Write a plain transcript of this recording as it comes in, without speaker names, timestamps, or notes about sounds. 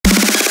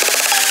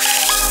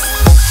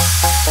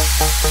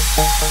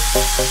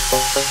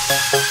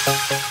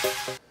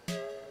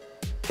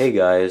Hey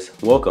guys,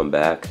 welcome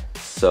back.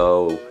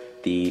 So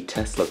the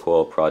Tesla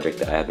coil project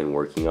that I have been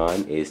working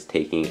on is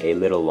taking a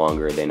little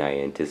longer than I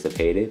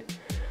anticipated.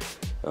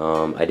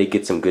 I did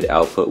get some good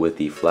output with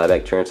the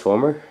flyback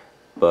transformer,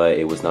 but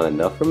it was not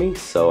enough for me,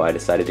 so I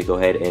decided to go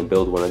ahead and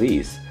build one of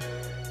these.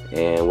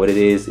 And what it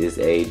is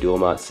a dual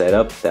mount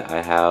setup that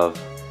I have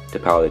to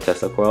power the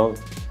Tesla coil.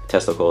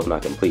 Tesla coil is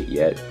not complete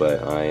yet,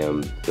 but I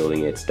am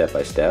building it step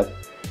by step,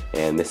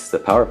 and this is the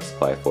power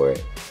supply for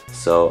it.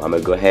 So I'm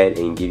gonna go ahead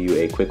and give you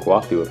a quick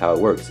walkthrough of how it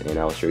works, and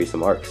I'll show you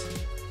some arcs.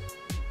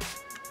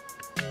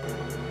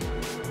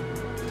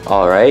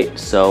 Alright,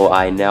 so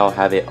I now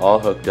have it all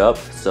hooked up,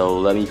 so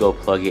let me go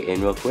plug it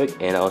in real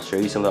quick and I'll show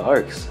you some of the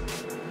arcs.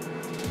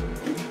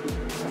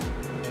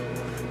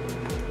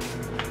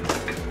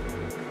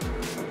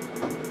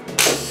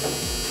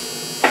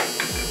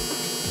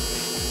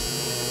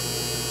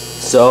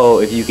 So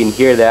if you can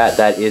hear that,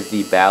 that is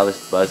the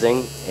ballast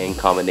buzzing in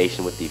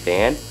combination with the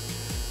fan.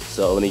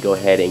 So let me go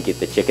ahead and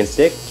get the chicken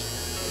stick.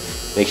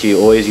 Make sure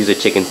you always use a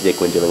chicken stick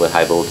when dealing with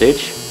high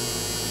voltage.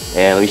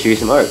 And let me show you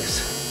some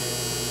arcs.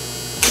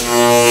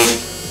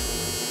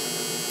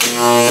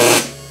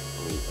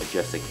 Let me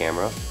adjust the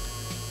camera.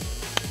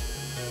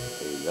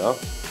 There you go.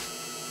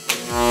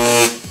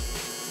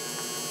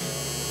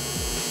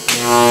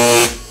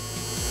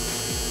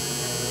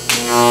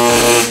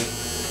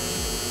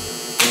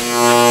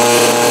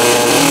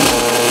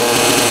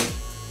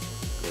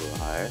 Go a little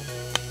higher.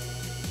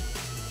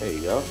 There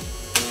you go.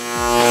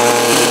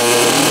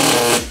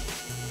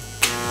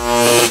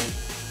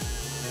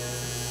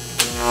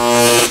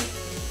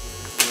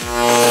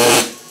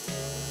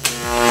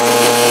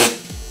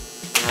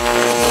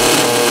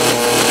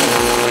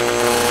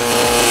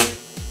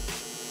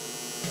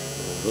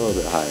 A little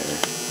bit higher.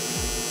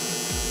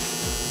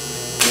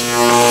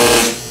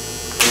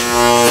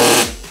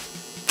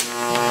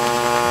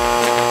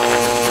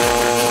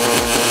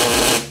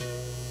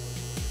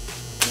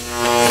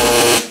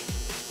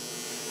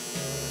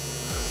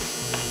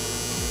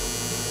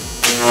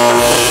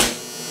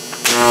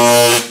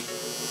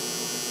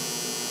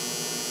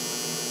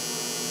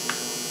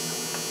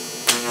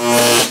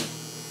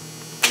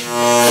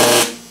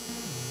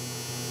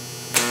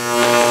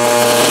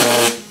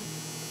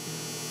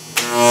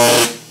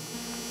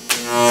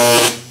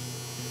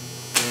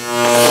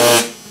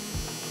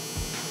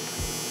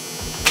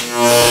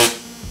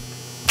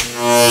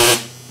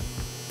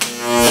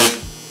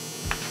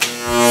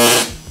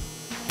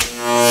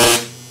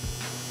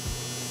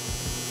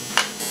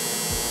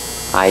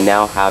 I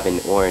now have an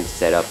orange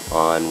set up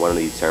on one of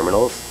these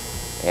terminals,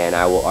 and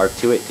I will arc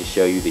to it to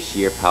show you the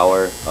sheer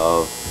power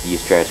of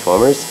these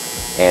transformers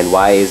and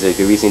why is a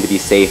good reason to be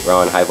safe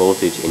around high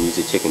voltage and use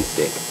a chicken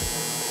stick.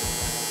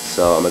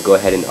 So I'm going to go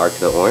ahead and arc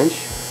to the orange.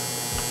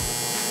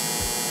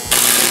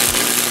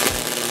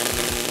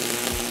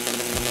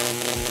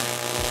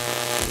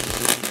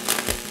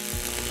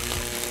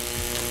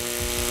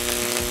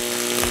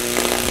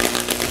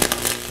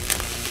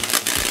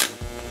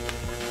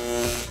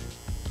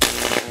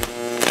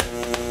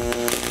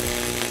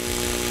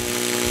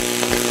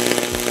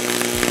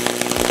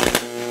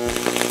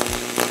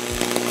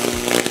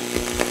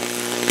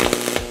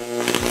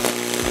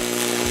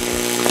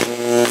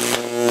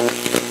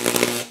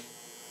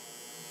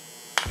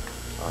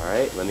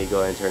 Let me go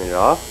ahead and turn it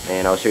off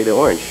and I'll show you the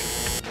orange.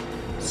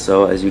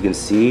 So as you can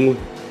see,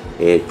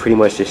 it pretty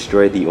much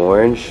destroyed the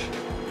orange.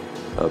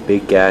 A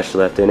big gash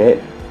left in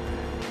it.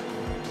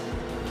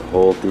 A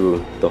hole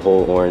through the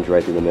whole orange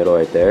right through the middle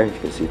right there. You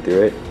can see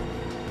through it.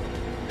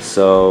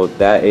 So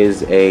that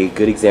is a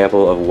good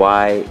example of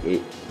why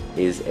it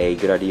is a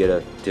good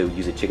idea to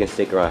use a chicken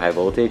stick around high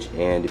voltage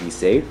and to be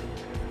safe,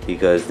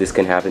 because this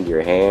can happen to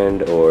your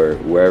hand or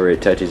wherever it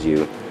touches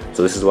you.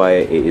 So this is why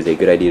it is a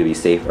good idea to be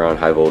safe around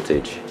high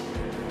voltage.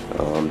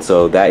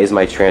 So that is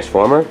my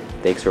transformer.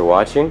 Thanks for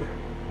watching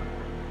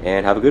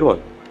and have a good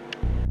one.